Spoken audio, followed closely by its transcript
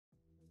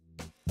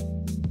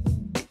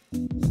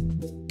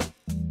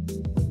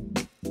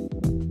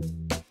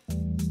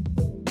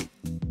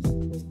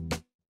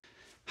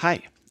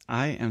Hi,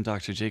 I am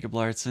Dr. Jacob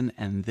Lauritzen,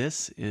 and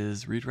this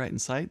is Read, Write,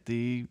 and Cite,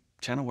 the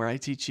channel where I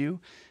teach you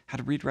how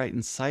to read, write,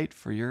 and cite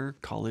for your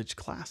college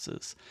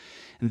classes.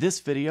 And this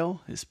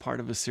video is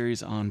part of a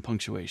series on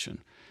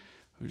punctuation.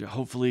 We're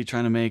hopefully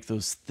trying to make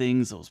those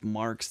things, those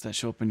marks that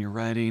show up in your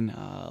writing,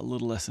 a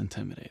little less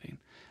intimidating.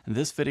 In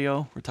this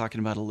video, we're talking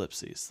about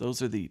ellipses.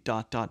 Those are the ...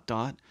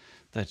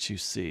 that you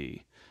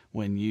see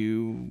when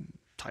you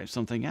type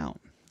something out.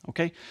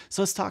 Okay,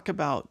 so let's talk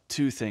about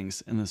two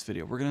things in this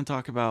video. We're going to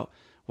talk about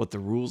what the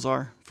rules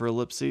are for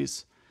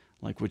ellipses,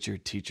 like what your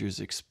teachers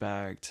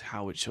expect,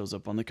 how it shows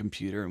up on the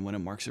computer, and when it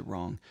marks it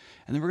wrong.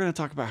 And then we're going to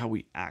talk about how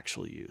we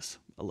actually use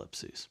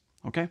ellipses.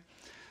 Okay,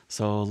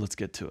 so let's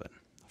get to it.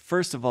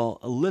 First of all,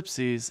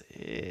 ellipses,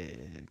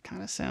 it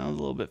kind of sounds a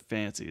little bit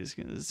fancy.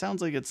 It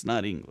sounds like it's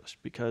not English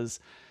because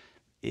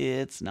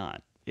it's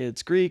not.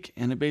 It's Greek,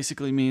 and it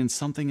basically means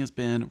something has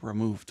been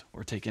removed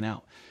or taken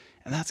out.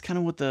 And that's kind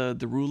of what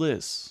the rule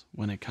is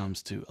when it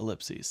comes to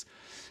ellipses.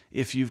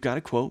 If you've got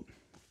a quote,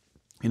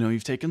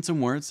 you've taken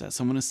some words that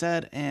someone has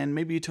said, and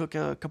maybe you took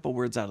a couple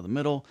words out of the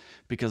middle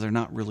because they're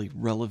not really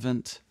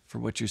relevant for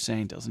what you're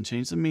saying. Doesn't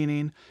change the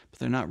meaning, but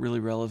they're not really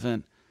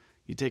relevant.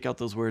 You take out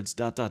those words, ...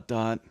 You're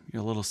a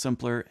little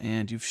simpler,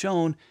 and you've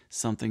shown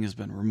something has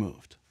been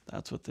removed.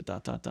 That's what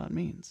the ...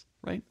 means,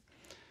 right?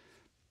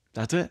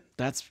 That's it.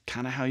 That's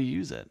kind of how you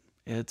use it.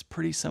 It's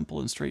pretty simple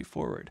and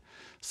straightforward.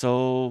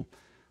 So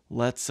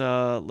let's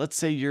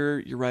say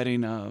you're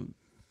writing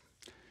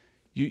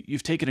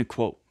you've taken a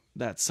quote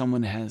that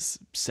someone has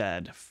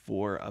said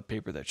for a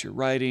paper that you're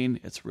writing.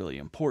 It's really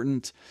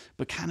important,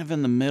 but kind of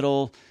in the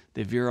middle,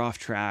 they veer off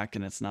track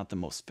and it's not the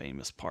most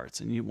famous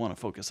parts, and you want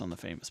to focus on the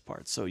famous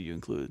parts. So you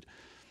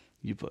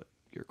put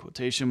your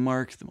quotation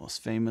mark, the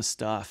most famous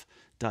stuff, ...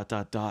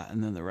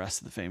 and then the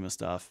rest of the famous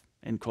stuff,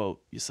 end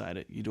quote, you cite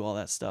it, you do all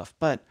that stuff.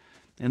 But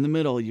in the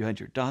middle, you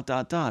had your ...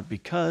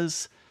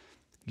 because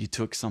you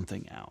took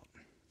something out.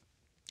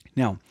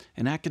 Now,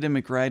 in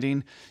academic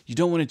writing, you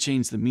don't want to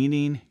change the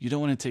meaning. You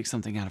don't want to take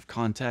something out of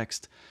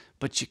context,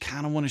 but you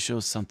kind of want to show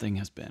something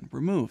has been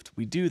removed.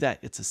 We do that.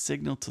 It's a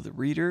signal to the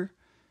reader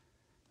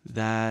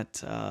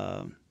that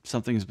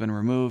something has been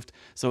removed.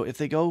 So if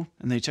they go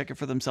and they check it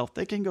for themselves,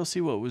 they can go see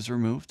what was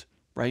removed,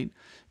 right?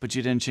 But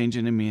you didn't change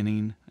any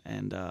meaning,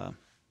 and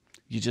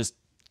you just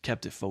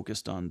kept it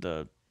focused on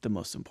the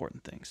most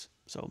important things.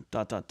 So ...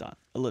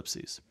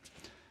 ellipses.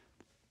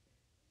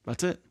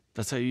 That's it.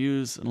 That's how you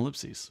use an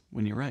ellipses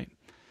when you write.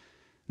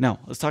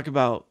 Now, let's talk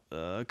about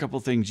a couple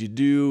things you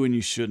do and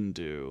you shouldn't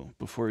do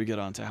before we get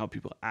on to how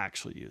people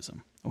actually use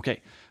them.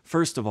 Okay,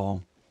 first of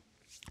all,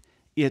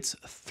 it's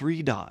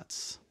 3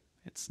 dots.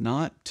 It's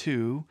not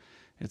 2,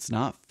 it's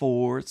not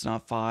 4, it's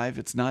not 5,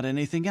 it's not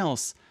anything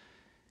else,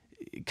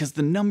 because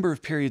the number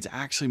of periods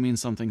actually means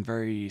something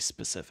very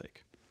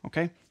specific.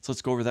 Okay, so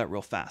let's go over that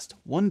real fast.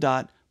 1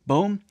 dot,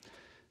 boom,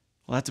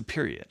 well, that's a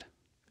period.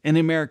 In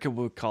America,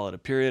 we'll call it a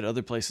period.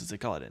 Other places, they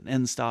call it an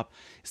end stop.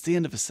 It's the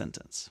end of a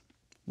sentence.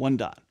 1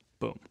 dot,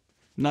 boom.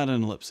 Not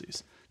an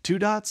ellipses. 2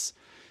 dots,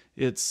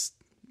 it's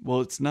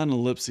not an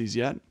ellipses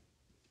yet.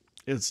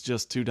 It's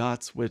just 2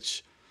 dots,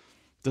 which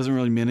doesn't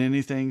really mean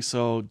anything,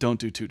 so don't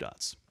do 2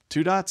 dots.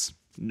 2 dots,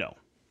 no.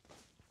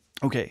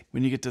 Okay,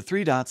 when you get to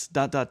 3 dots, ...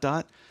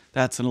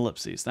 that's an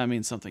ellipses. That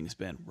means something's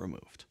been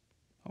removed.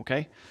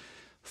 Okay?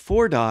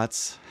 4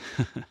 dots,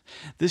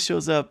 this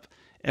shows up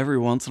every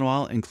once in a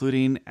while,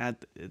 including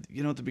at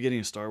the beginning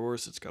of Star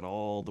Wars. It's got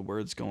all the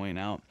words going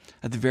out.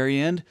 At the very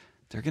end,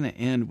 they're going to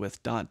end with ...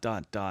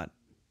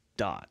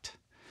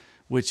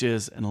 which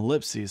is an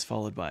ellipses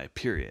followed by a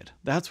period.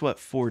 That's what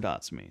 4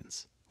 dots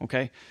means.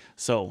 Okay,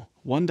 so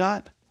 1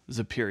 dot is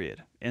a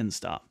period, end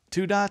stop.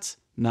 2 dots,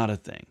 not a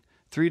thing.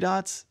 3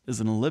 dots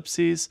is an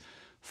ellipses.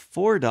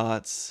 4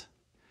 dots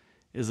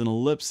is an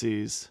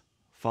ellipses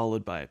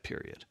followed by a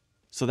period.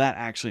 So that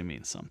actually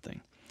means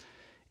something.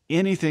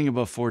 Anything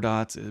above 4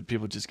 dots,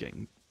 people just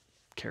getting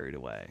carried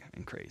away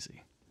and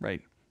crazy,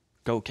 right?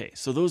 Okay,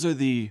 so those are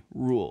the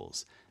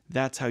rules.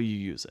 That's how you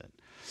use it.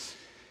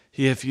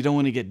 If you don't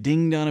want to get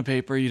dinged on a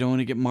paper, you don't want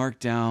to get marked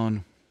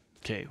down,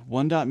 okay,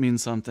 1 dot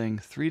means something,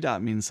 3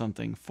 dot means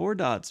something, 4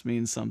 dots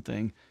means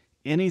something.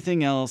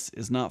 Anything else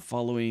is not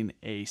following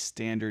a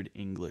standard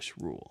English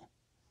rule.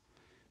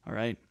 All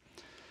right?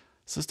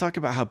 So let's talk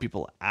about how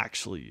people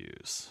actually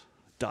use ...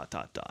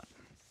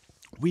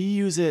 We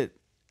use it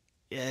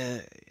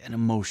an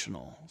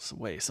emotional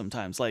way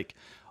sometimes, like,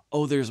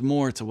 oh, there's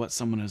more to what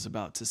someone is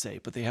about to say,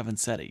 but they haven't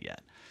said it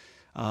yet.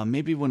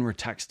 Maybe when we're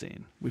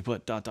texting, we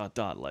put ...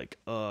 like,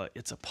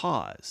 it's a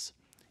pause.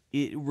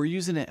 We're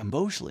using it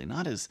emotionally,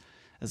 not as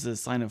a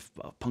sign of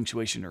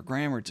punctuation or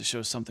grammar to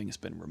show something has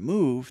been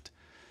removed,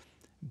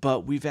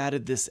 but we've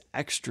added this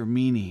extra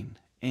meaning,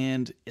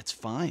 and it's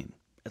fine.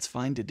 It's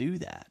fine to do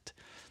that.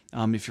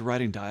 If you're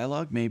writing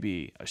dialogue,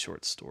 maybe a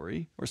short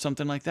story or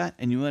something like that,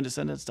 and you end a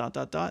sentence ...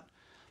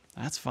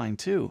 that's fine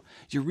too.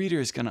 Your reader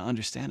is going to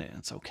understand it, and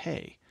it's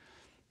okay.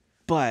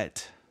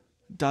 But ...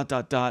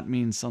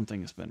 means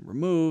something has been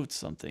removed,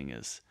 something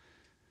is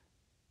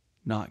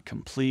not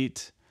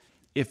complete.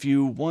 If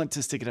you want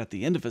to stick it at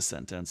the end of a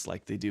sentence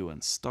like they do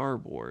in Star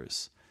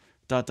Wars, ...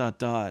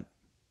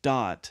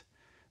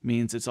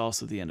 means it's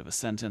also the end of a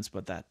sentence,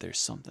 but that there's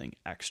something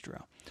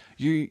extra.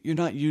 You're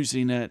not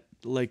using it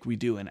like we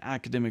do in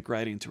academic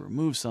writing to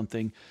remove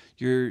something.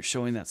 You're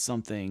showing that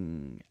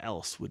something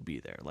else would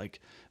be there. Like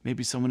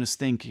maybe someone is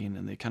thinking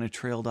and they kind of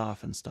trailed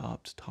off and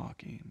stopped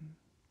talking.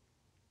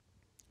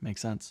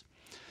 Makes sense?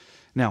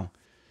 Now,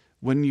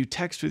 when you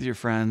text with your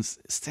friends,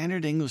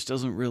 standard English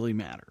doesn't really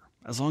matter.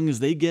 As long as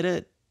they get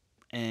it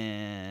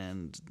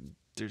and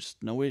there's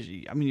no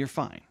issue. I mean, you're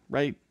fine,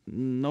 right?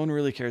 No one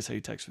really cares how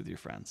you text with your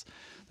friends.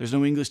 There's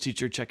no English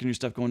teacher checking your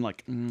stuff going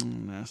like,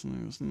 that's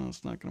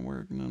not going to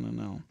work.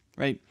 No.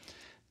 Right?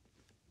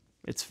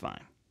 It's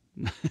fine.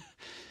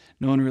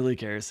 No one really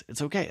cares.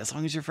 It's okay. As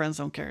long as your friends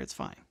don't care, it's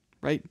fine,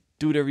 right?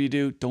 Do whatever you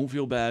do. Don't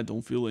feel bad.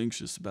 Don't feel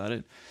anxious about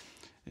it.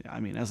 I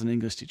mean, as an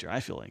English teacher, I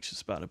feel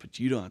anxious about it, but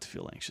you don't have to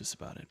feel anxious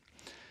about it.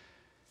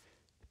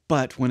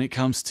 But when it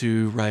comes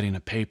to writing a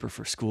paper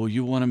for school,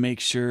 you want to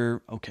make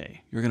sure,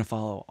 okay, you're going to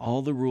follow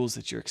all the rules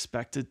that you're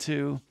expected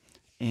to,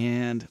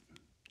 and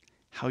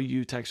how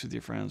you text with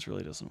your friends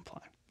really doesn't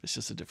apply. It's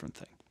just a different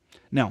thing.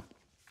 Now,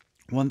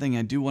 one thing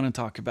I do want to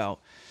talk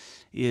about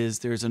is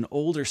there's an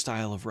older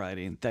style of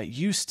writing that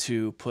used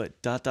to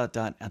put ... at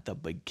the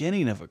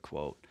beginning of a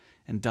quote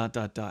and ...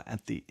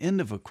 at the end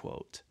of a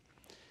quote.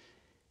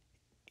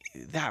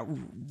 That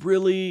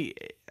really,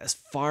 as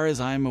far as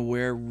I'm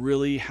aware,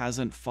 really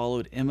hasn't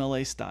followed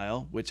MLA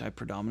style, which I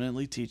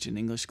predominantly teach in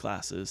English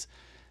classes.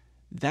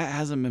 That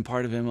hasn't been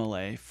part of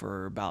MLA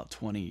for about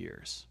 20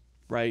 years,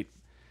 right?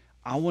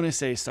 I want to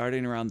say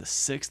starting around the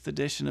 6th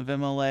edition of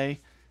MLA,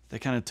 they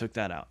kind of took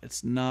that out.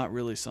 It's not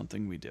really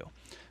something we do.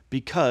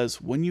 Because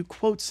when you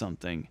quote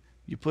something,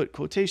 you put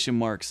quotation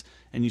marks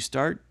and you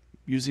start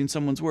using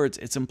someone's words,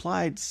 it's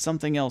implied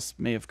something else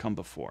may have come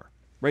before,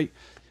 right?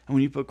 And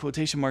when you put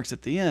quotation marks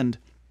at the end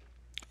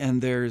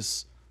and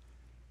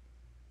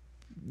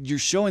you're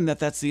showing that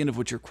that's the end of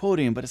what you're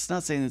quoting, but it's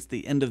not saying it's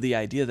the end of the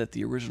idea that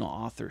the original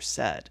author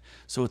said.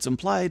 So it's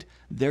implied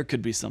there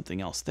could be something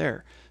else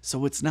there.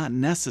 So it's not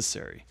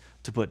necessary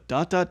to put ...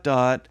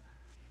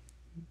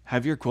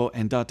 have your quote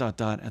and ...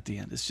 at the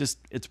end.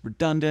 It's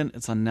redundant,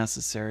 it's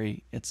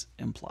unnecessary, it's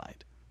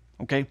implied.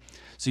 Okay?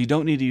 So you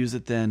don't need to use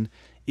it then.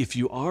 If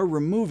you are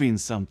removing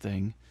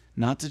something,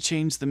 not to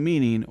change the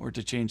meaning or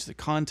to change the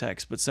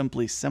context, but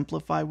simply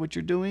simplify what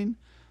you're doing,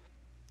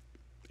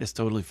 it's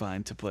totally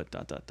fine to put ...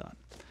 Does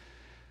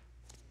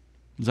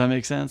that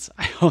make sense?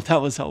 I hope that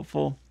was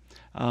helpful.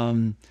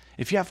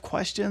 If you have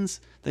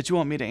questions that you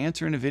want me to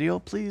answer in a video,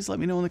 please let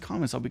me know in the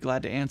comments. I'll be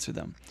glad to answer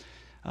them.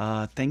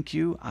 Thank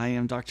you. I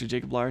am Dr.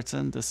 Jacob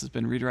Lauritzen. This has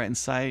been Read, Write, and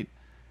Cite.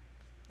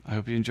 I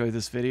hope you enjoyed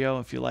this video.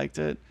 If you liked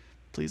it,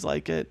 please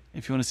like it.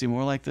 If you want to see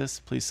more like this,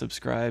 please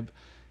subscribe,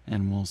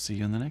 and we'll see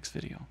you in the next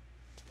video.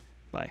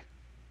 Bye.